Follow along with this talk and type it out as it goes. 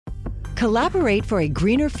Collaborate for a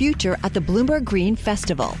greener future at the Bloomberg Green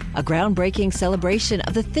Festival, a groundbreaking celebration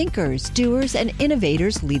of the thinkers, doers, and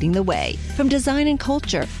innovators leading the way. From design and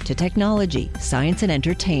culture to technology, science, and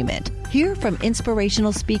entertainment. Hear from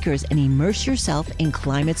inspirational speakers and immerse yourself in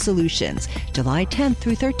climate solutions. July 10th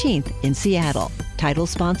through 13th in Seattle. Title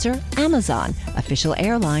sponsor, Amazon. Official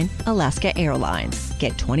airline, Alaska Airlines.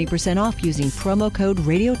 Get 20% off using promo code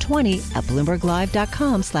Radio20 at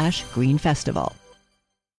BloombergLive.com/Green Festival.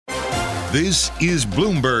 This is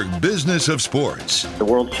Bloomberg Business of Sports. The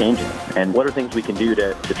world's changing, and what are things we can do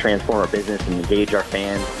to transform our business and engage our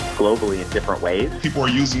fans globally in different ways? People are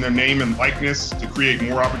using their name and likeness to create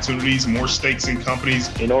more opportunities, more stakes in companies.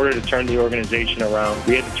 In order to turn the organization around,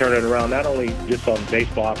 we had to turn it around not only just on the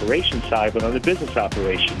baseball operations side, but on the business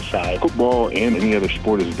operations side. Football and any other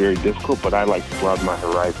sport is very difficult, but I like to broaden my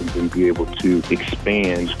horizons and be able to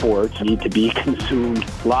expand. Sports need to be consumed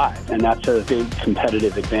live, and that's a big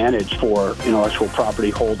competitive advantage for intellectual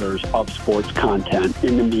property holders of sports content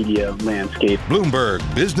in the media landscape. Bloomberg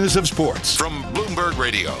Business of Sports from Bloomberg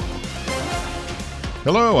Radio.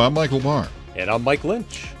 Hello, I'm Michael Barr. And I'm Mike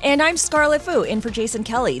Lynch. And I'm Scarlett Fu, in for Jason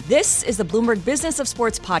Kelly. This is the Bloomberg Business of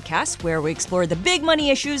Sports podcast, where we explore the big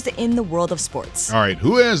money issues in the world of sports. All right,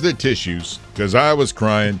 who has the tissues? Because I was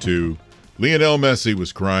crying too. Lionel Messi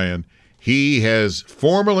was crying. He has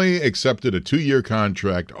formally accepted a 2-year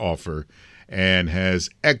contract offer and has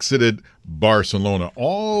exited Barcelona.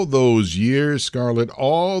 All those years, Scarlett,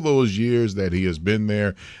 all those years that he has been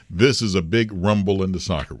there, this is a big rumble in the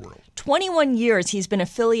soccer world. 21 years he's been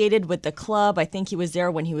affiliated with the club. I think he was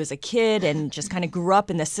there when he was a kid and just kind of grew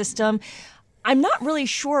up in the system. I'm not really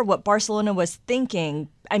sure what Barcelona was thinking.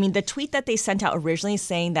 I mean, the tweet that they sent out originally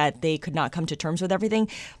saying that they could not come to terms with everything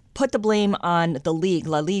put the blame on the league,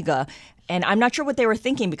 La Liga. And I'm not sure what they were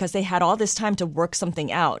thinking because they had all this time to work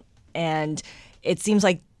something out. And it seems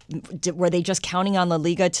like, were they just counting on La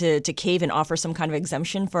Liga to cave and offer some kind of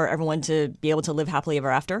exemption for everyone to be able to live happily ever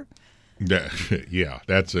after? Yeah,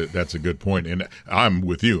 that's a good point. And I'm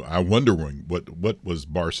with you. I'm wondering what was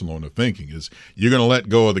Barcelona thinking? Is you're going to let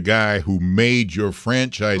go of the guy who made your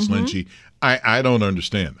franchise, Lynchy? I don't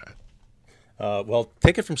understand that. Well,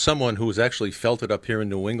 take it from someone who has actually felt it up here in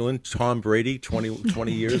New England. Tom Brady,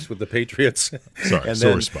 20 years with the Patriots. Sorry, and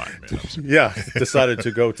sore spot, man. Yeah, decided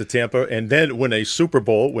to go to Tampa and then win a Super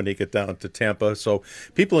Bowl when he get down to Tampa. So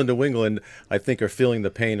people in New England, I think, are feeling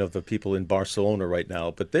the pain of the people in Barcelona right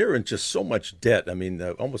now. But they're in just so much debt. I mean,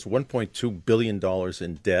 almost $1.2 billion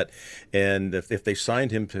in debt. And if they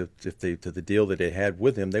signed him to the deal that they had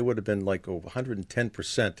with him, they would have been like over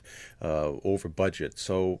 110% over budget.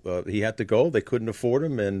 So he had to go. They couldn't afford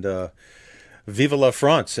him, and vive la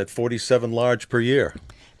France at 47 large per year.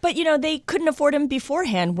 But, they couldn't afford him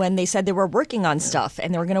beforehand when they said they were working on stuff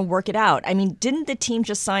and they were going to work it out. I mean, didn't the team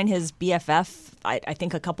just sign his BFF, I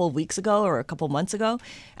think, a couple of weeks ago or a couple of months ago?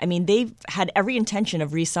 I mean, they've had every intention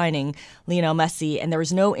of re-signing Lionel Messi, and there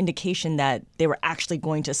was no indication that they were actually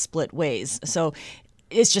going to split ways. So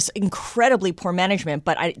it's just incredibly poor management,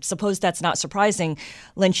 but I suppose that's not surprising,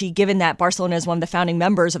 Lynchy, given that Barcelona is one of the founding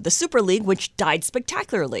members of the Super League, which died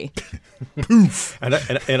spectacularly. Poof! And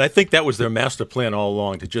I think that was their master plan all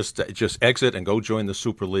along, to just exit and go join the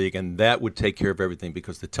Super League, and that would take care of everything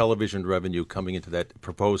because the television revenue coming into that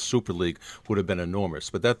proposed Super League would have been enormous.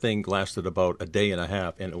 But that thing lasted about a day and a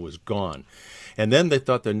half, and it was gone. And then they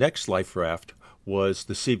thought their next life raft was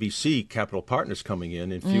the CVC Capital Partners coming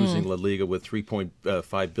in, infusing La Liga with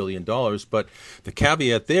 $3.5 billion. But the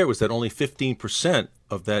caveat there was that only 15%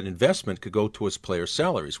 of that investment could go towards player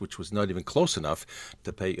salaries, which was not even close enough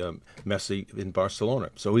to pay Messi in Barcelona.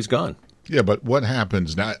 So he's gone. Yeah, but what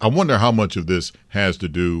happens now? I wonder how much of this has to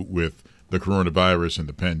do with the coronavirus and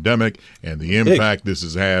the pandemic and the impact this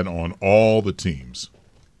has had on all the teams.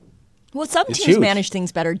 Well, some teams managed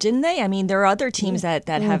things better, didn't they? I mean, there are other teams that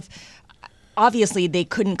have... Obviously, they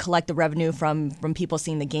couldn't collect the revenue from people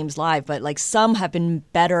seeing the games live, but some have been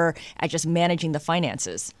better at just managing the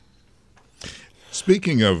finances.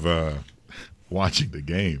 Speaking of watching the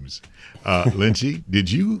games, Lynchy,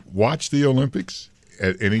 did you watch the Olympics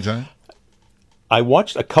at any time? I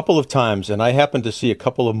watched a couple of times, and I happened to see a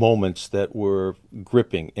couple of moments that were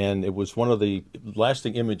gripping. And it was one of the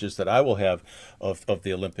lasting images that I will have of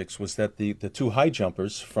the Olympics was that the two high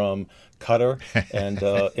jumpers from Qatar and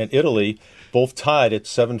Italy both tied at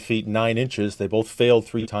 7 feet 9 inches. They both failed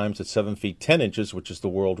 3 times at 7 feet 10 inches, which is the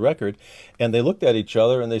world record. And they looked at each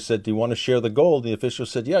other and they said, "Do you want to share the gold?" And the official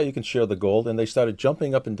said, "Yeah, you can share the gold." And they started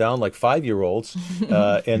jumping up and down like 5-year-olds.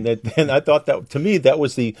 And I thought that, to me, that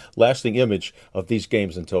was the lasting image of these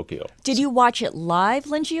games in Tokyo. Did you watch it live,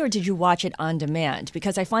 Lynchy, or did you watch it on demand?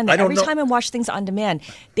 Because I find that every time I watch things on demand,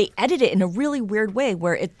 they edit it in a really weird way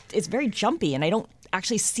where it's very jumpy, and I don't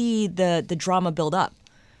actually see the drama build up.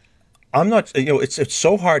 I'm not. It's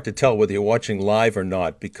so hard to tell whether you're watching live or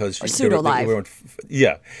not because or pseudo live.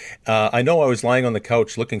 Yeah, I know. I was lying on the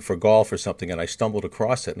couch looking for golf or something, and I stumbled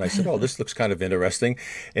across it, and I said, "Oh, this looks kind of interesting."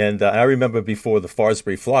 And I remember before the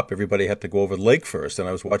Farsbury flop, everybody had to go over the leg first, and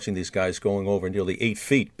I was watching these guys going over nearly 8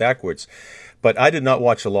 feet backwards. But I did not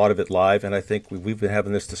watch a lot of it live, and I think we've been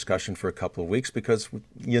having this discussion for a couple of weeks because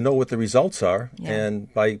you know what the results are,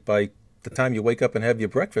 and by the time you wake up and have your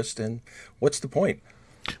breakfast, and what's the point?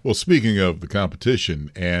 Well, speaking of the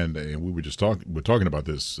competition, and we were just talking about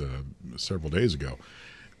this several days ago,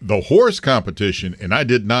 the horse competition, and I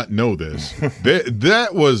did not know this. that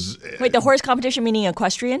was wait, the horse competition meaning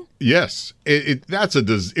equestrian? Yes, it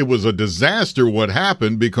was a disaster. What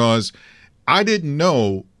happened because I didn't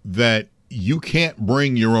know that you can't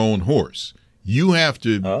bring your own horse. You have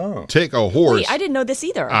to take a horse. Wait, I didn't know this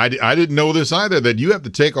either. I didn't know this either, that you have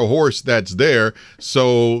to take a horse that's there.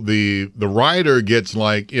 So the rider gets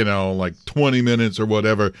like 20 minutes or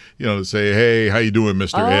whatever, to say, hey, how you doing,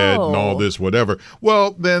 Mr. Ed, and all this, whatever.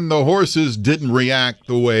 Well, then the horses didn't react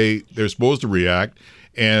the way they're supposed to react.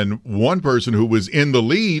 And one person who was in the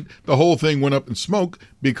lead, the whole thing went up in smoke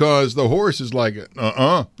because the horse is like,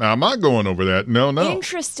 I'm not going over that. No.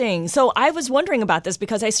 Interesting. So I was wondering about this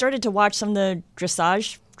because I started to watch some of the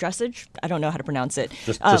dressage, I don't know how to pronounce it.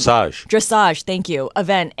 Dressage, thank you,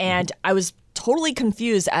 event. And I was totally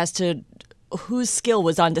confused as to whose skill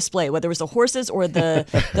was on display, whether it was the horses or the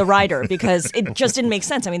rider, because it just didn't make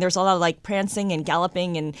sense. I mean, there's a lot of like prancing and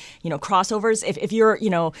galloping and crossovers. If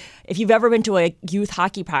you've ever been to a youth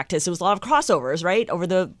hockey practice, it was a lot of crossovers, right, over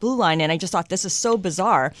the blue line, and I just thought this is so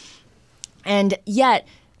bizarre. And yet,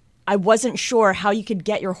 I wasn't sure how you could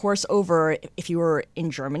get your horse over if you were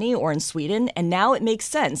in Germany or in Sweden, and now it makes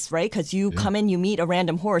sense, right? Because you come in, you meet a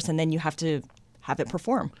random horse, and then you have to have it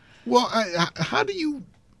perform. Well, how do you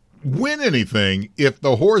win anything if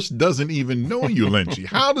the horse doesn't even know you, Lynchy?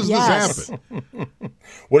 How does this happen?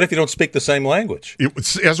 What if you don't speak the same language?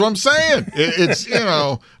 That's what I'm saying.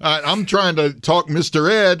 I'm trying to talk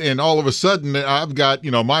Mr. Ed, and all of a sudden I've got,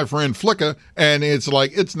 my friend Flicka, and it's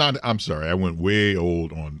like, it's not, I'm sorry, I went way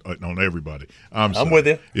old on everybody. I'm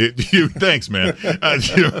with you. Thanks, man.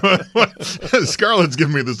 Scarlett's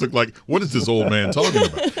giving me this look like, what is this old man talking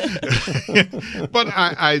about? But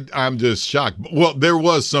I'm just shocked. Well, there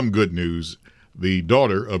was some good news. The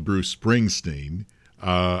daughter of Bruce Springsteen,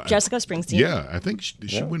 Jessica Springsteen. Yeah, I think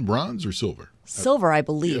she win bronze or silver. Silver, I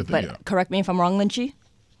believe. Correct me if I'm wrong, Lynchy.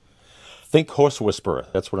 Think horse whisperer.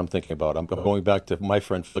 That's what I'm thinking about. I'm going back to my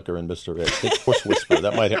friend Flicker and Mr. Ed. Think horse whisperer.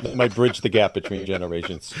 That might bridge the gap between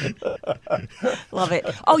generations. Love it.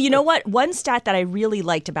 Oh, you know what? One stat that I really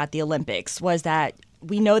liked about the Olympics was that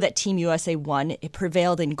we know that Team USA won. It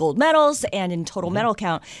prevailed in gold medals and in total medal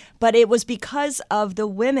count, but it was because of the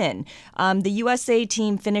women. The USA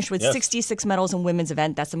team finished with 66 medals in women's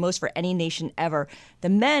event. That's the most for any nation ever. The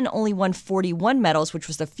men only won 41 medals, which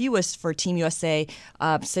was the fewest for Team USA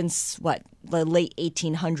since, the late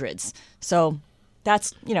 1800s. So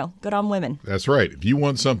that's, good on women. That's right. If you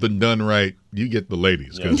want something done right, you get the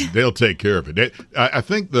ladies because they'll take care of it. I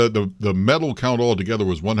think the medal count altogether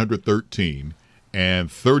was 113.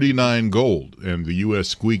 And 39 gold, and the U.S.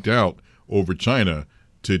 squeaked out over China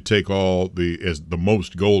to take the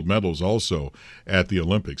most gold medals also at the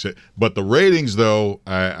Olympics. But the ratings, though,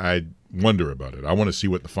 I wonder about it. I want to see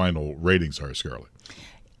what the final ratings are, Scarlett.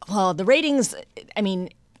 Well, the ratings,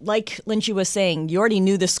 like Lynchy was saying, you already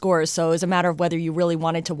knew the scores, so it was a matter of whether you really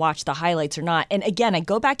wanted to watch the highlights or not. And again, I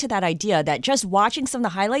go back to that idea that just watching some of the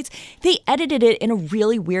highlights, they edited it in a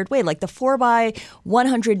really weird way. Like the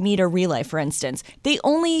 4x100 meter relay, for instance, they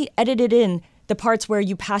only edited in the parts where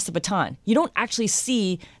you pass the baton. You don't actually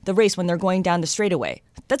see the race when they're going down the straightaway.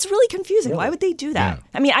 That's really confusing. Why would they do that?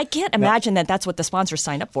 Yeah. I can't imagine that that's what the sponsors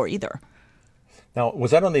signed up for either. Now, was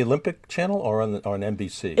that on the Olympic channel or on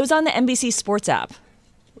NBC? It was on the NBC Sports app.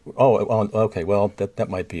 Oh, okay. Well, that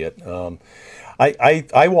might be it.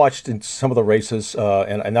 I watched in some of the races,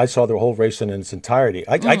 and I saw the whole race in its entirety.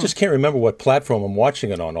 I just can't remember what platform I'm watching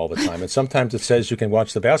it on all the time. And sometimes it says you can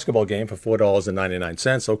watch the basketball game for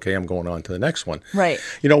 $4.99. Okay, I'm going on to the next one. Right.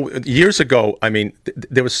 Years ago,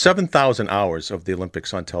 there was 7,000 hours of the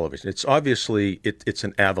Olympics on television. It's obviously, it's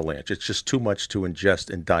an avalanche. It's just too much to ingest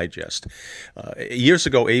and digest. Years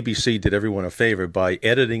ago, ABC did everyone a favor by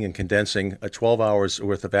editing and condensing 12 hours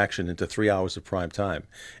worth of action into 3 hours of prime time.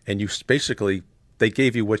 And you basically they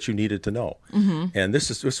gave you what you needed to know. And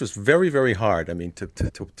this was very, very hard. I mean,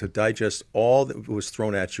 to digest all that was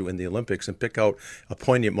thrown at you in the Olympics and pick out a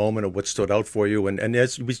poignant moment of what stood out for you. And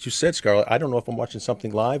as you said, Scarlett, I don't know if I'm watching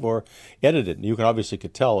something live or edited. You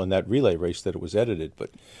could tell in that relay race that it was edited,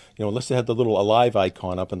 but unless they had the little alive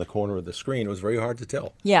icon up in the corner of the screen, it was very hard to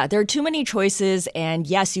tell. Yeah, there are too many choices, and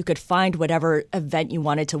yes, you could find whatever event you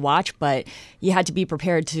wanted to watch, but you had to be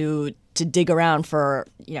prepared to dig around for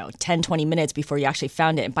 10, 20 minutes before you actually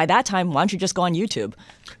found it. And by that time, why don't you just go on YouTube?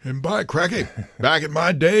 And by cracky, back in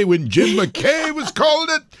my day when Jim McKay was calling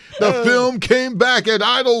it, the film came back at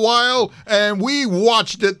Idlewild, and we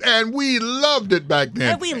watched it, and we loved it back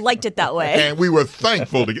then. And we liked it that way. And we were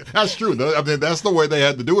thankful to get. That's true. I mean, that's the way they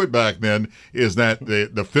had to do it back then. Is that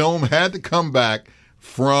the film had to come back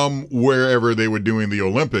from wherever they were doing the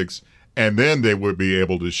Olympics, and then they would be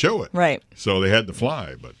able to show it. Right. So they had to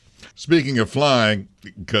fly, but. Speaking of flying,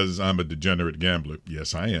 because I'm a degenerate gambler,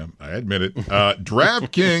 yes, I am. I admit it.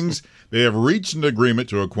 DraftKings, they have reached an agreement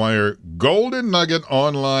to acquire Golden Nugget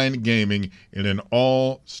Online Gaming in an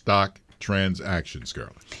all-stock transaction,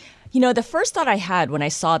 Scarlett. The first thought I had when I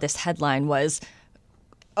saw this headline was,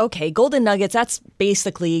 okay, Golden Nuggets, that's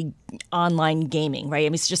basically online gaming, right? I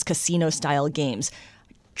mean, it's just casino-style games.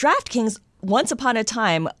 DraftKings, once upon a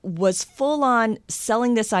time, was full on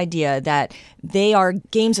selling this idea that they are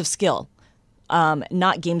games of skill,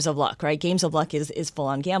 not games of luck, right? Games of luck is full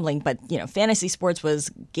on gambling, but fantasy sports was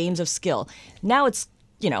games of skill. Now it's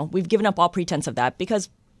we've given up all pretense of that because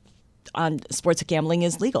sports gambling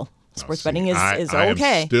is legal. Sports betting is okay. I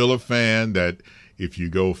am still a fan that if you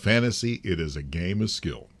go fantasy, it is a game of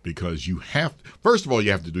skill because first of all, you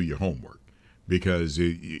have to do your homework because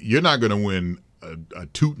you're not going to win a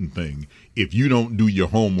tootin' thing if you don't do your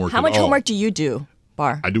homework. How much homework do you do,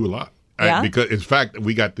 Bar? I do a lot. Yeah? Because in fact,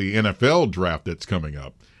 we got the NFL draft that's coming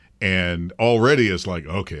up, and already it's like,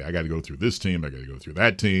 okay, I got to go through this team, I got to go through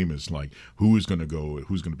that team. It's like who's going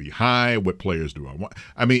to be high, what players do I want?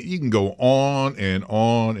 I mean, you can go on and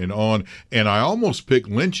on and on. And I almost picked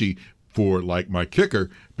Lynchy for like my kicker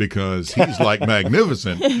because he's like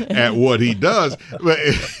magnificent at what he does. But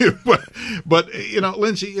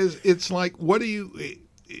Lynchy it's like, what do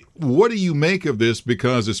you make of this?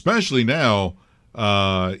 Because especially now,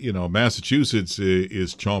 Massachusetts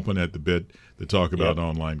is chomping at the bit to talk about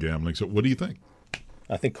online gambling. So what do you think?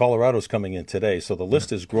 I think Colorado's coming in today, so the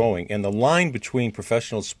list is growing, and the line between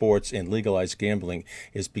professional sports and legalized gambling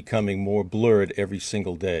is becoming more blurred every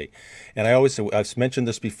single day. And I've mentioned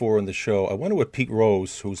this before in the show. I wonder what Pete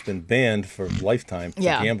Rose, who's been banned for lifetime for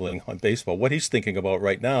gambling on baseball, what he's thinking about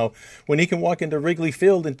right now when he can walk into Wrigley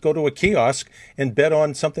Field and go to a kiosk and bet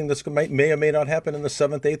on something that may or may not happen in the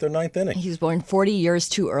 7th, 8th, or 9th inning. He's born 40 years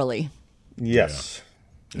too early. Yes.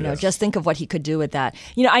 Yeah. Just think of what he could do with that.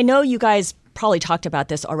 I know you guys probably talked about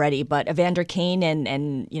this already, but Evander Kane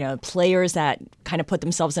and players that kind of put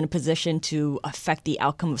themselves in a position to affect the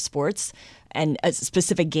outcome of sports and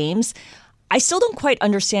specific games, I still don't quite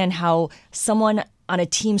understand how someone on a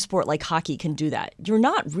team sport like hockey can do that. You're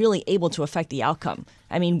not really able to affect the outcome.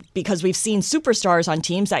 I mean, because we've seen superstars on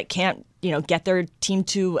teams that can't, get their team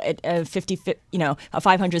to a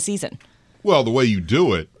 500 season. Well, the way you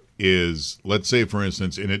do it is, let's say, for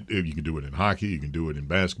instance, you can do it in hockey, you can do it in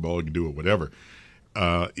basketball, you can do it whatever.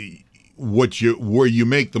 Where you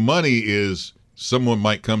make the money is someone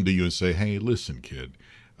might come to you and say, "Hey, listen, kid,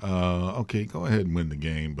 okay, go ahead and win the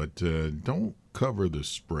game, but don't cover the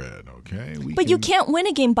spread, okay?" But you can't win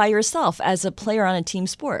a game by yourself as a player on a team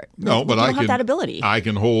sport. No, but you don't have that ability. I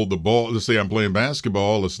can hold the ball. Let's say I'm playing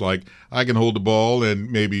basketball. It's like I can hold the ball and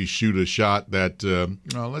maybe shoot a shot that,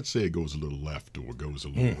 let's say it goes a little left or goes a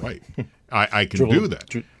little right. I can do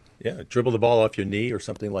that. Dribble the ball off your knee or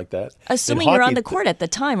something like that. Assuming you're on the court at the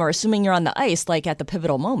time, or assuming you're on the ice, like at the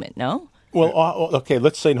pivotal moment, no? Well, okay,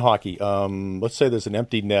 let's say in hockey, let's say there's an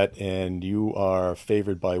empty net and you are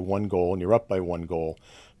favored by 1 goal and you're up by 1 goal,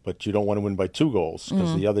 but you don't want to win by 2 goals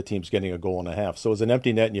because the other team's getting a goal and a half. So it's an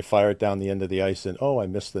empty net and you fire it down the end of the ice and, I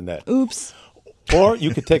missed the net. Oops. Or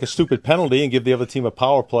you could take a stupid penalty and give the other team a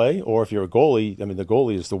power play, or if you're a goalie, the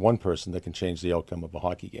goalie is the one person that can change the outcome of a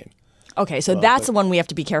hockey game. Okay, so that's the one we have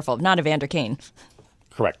to be careful of, not Evander Kane.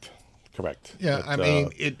 Correct. Yeah,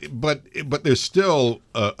 but but there's still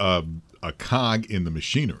a cog in the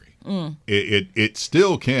machinery. It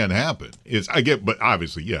still can happen. But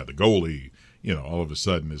obviously, the goalie, all of a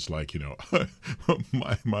sudden it's like,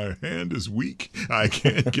 my hand is weak. I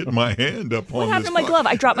can't get my hand up on this. What happened to my glove?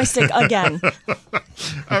 I dropped my stick again.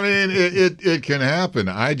 I mean, it can happen.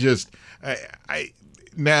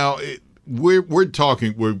 We're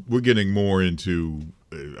talking. We're getting more into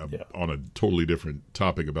on a totally different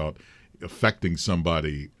topic about affecting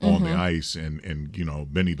somebody on the ice, and you know,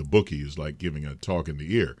 many of the bookies like giving a talk in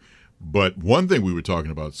the ear. But one thing we were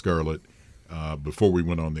talking about, Scarlett, before we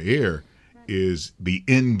went on the air, is the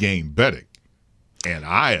in-game betting, and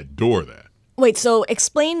I adore that. Wait, so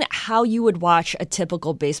explain how you would watch a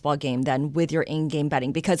typical baseball game then with your in-game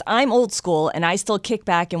betting, because I'm old school and I still kick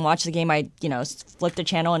back and watch the game. I, flip the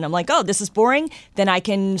channel and I'm like, oh, this is boring. Then I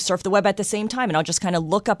can surf the web at the same time and I'll just kind of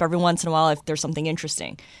look up every once in a while if there's something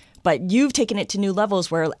interesting. But you've taken it to new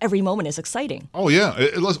levels where every moment is exciting. Oh, yeah.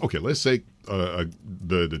 Let's say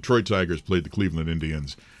the Detroit Tigers played the Cleveland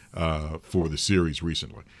Indians for the series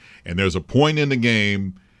recently. And there's a point in the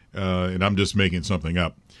game, and I'm just making something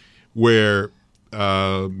up, where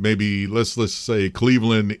maybe let's say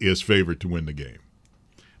Cleveland is favored to win the game.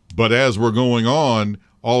 But as we're going on,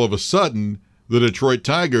 all of a sudden, the Detroit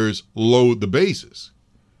Tigers load the bases.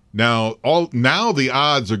 Now the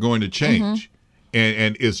odds are going to change.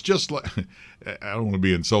 And it's just like, I don't want to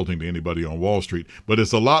be insulting to anybody on Wall Street, but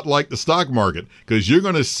it's a lot like the stock market, because you're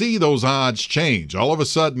going to see those odds change. All of a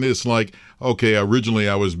sudden, it's like, okay, originally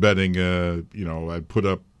I was betting, I'd put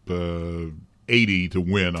up 80 to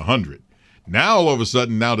win 100. Now, all of a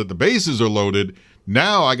sudden, now that the bases are loaded,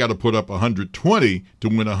 now I got to put up 120 to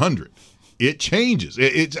win 100. It changes.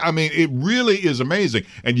 It really is amazing.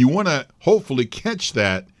 And you want to hopefully catch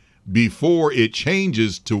that before it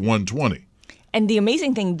changes to 120. And the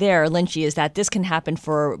amazing thing there, Lynchy, is that this can happen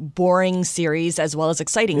for boring series as well as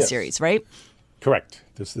exciting series, right? Correct.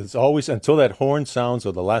 There's always, until that horn sounds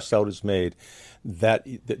or the last out is made, that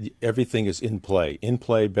everything is in play.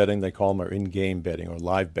 In-play betting, they call them, or in-game betting or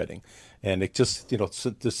live betting. And it just,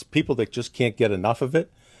 there's people that just can't get enough of it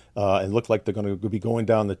and look like they're going to be going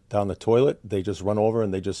down the toilet. They just run over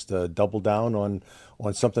and they just double down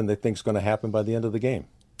on something they think is going to happen by the end of the game.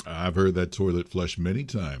 I've heard that toilet flush many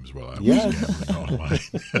times while I was gambling online.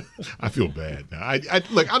 I feel bad now.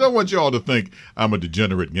 Look, I don't want you all to think I'm a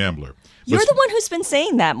degenerate gambler. You're the one who's been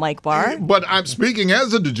saying that, Mike Barr. But I'm speaking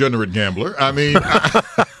as a degenerate gambler. I mean,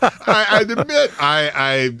 I admit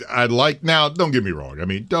I like, now, don't get me wrong. I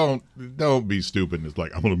mean, don't be stupid. It's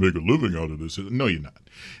like, I'm going to make a living out of this. No, you're not.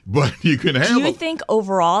 But you can have. Do you think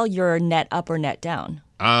overall you're net up or net down?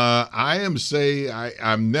 I'm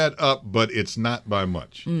net up, but it's not by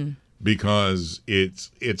much because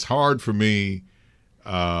it's hard for me.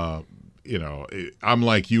 I'm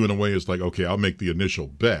like you in a way. It's like, okay, I'll make the initial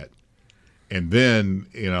bet, and then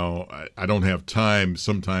I don't have time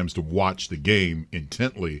sometimes to watch the game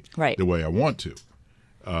intently the way I want to.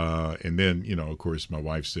 And then, of course, my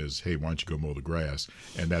wife says, hey, why don't you go mow the grass?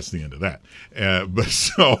 And that's the end of that.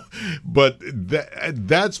 But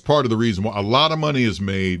that's part of the reason why a lot of money is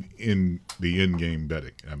made in the in-game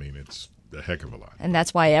betting. I mean, it's a heck of a lot. And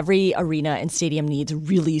that's why every arena and stadium needs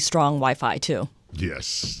really strong Wi-Fi, too.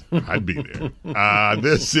 Yes, I'd be there.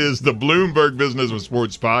 This is the Bloomberg Business of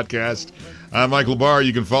Sports podcast. I'm Michael Barr.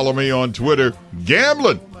 You can follow me on Twitter,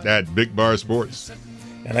 gambling at Big Bar Sports.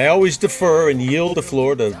 And I always defer and yield the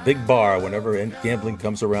floor to Big Bar whenever gambling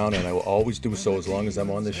comes around, and I will always do so as long as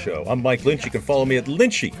I'm on this show. I'm Mike Lynch. You can follow me at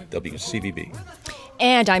Lynchy, WCVB.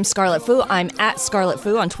 And I'm Scarlett Fu. I'm at Scarlett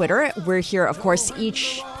Fu on Twitter. We're here, of course,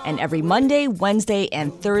 each and every Monday, Wednesday,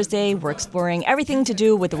 and Thursday. We're exploring everything to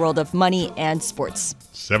do with the world of money and sports.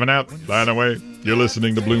 7 out, by the way. You're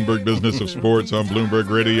listening to Bloomberg Business of Sports on Bloomberg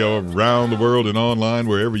Radio around the world and online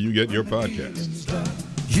wherever you get your podcasts.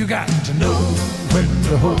 You got to know when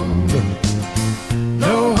to hold up,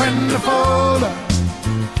 know when to fold up,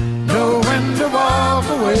 know when to walk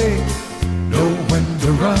away, know when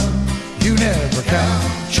to run. You never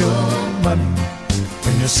count your money.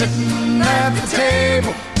 When you're sitting at the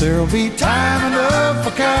table, there'll be time enough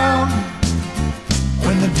for counting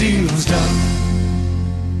when the deal's done.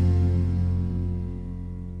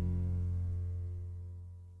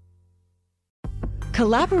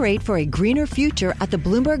 Collaborate for a greener future at the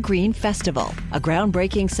Bloomberg Green Festival, a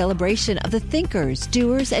groundbreaking celebration of the thinkers,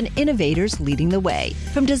 doers, and innovators leading the way.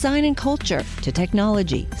 From design and culture to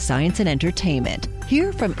technology, science, and entertainment.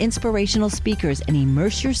 Hear from inspirational speakers and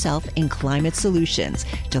immerse yourself in climate solutions.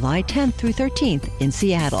 July 10th through 13th in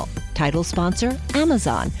Seattle. Title sponsor,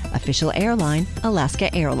 Amazon. Official airline,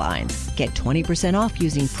 Alaska Airlines. Get 20% off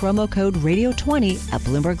using promo code radio20 at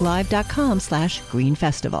BloombergLive.com/Green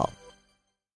Festival.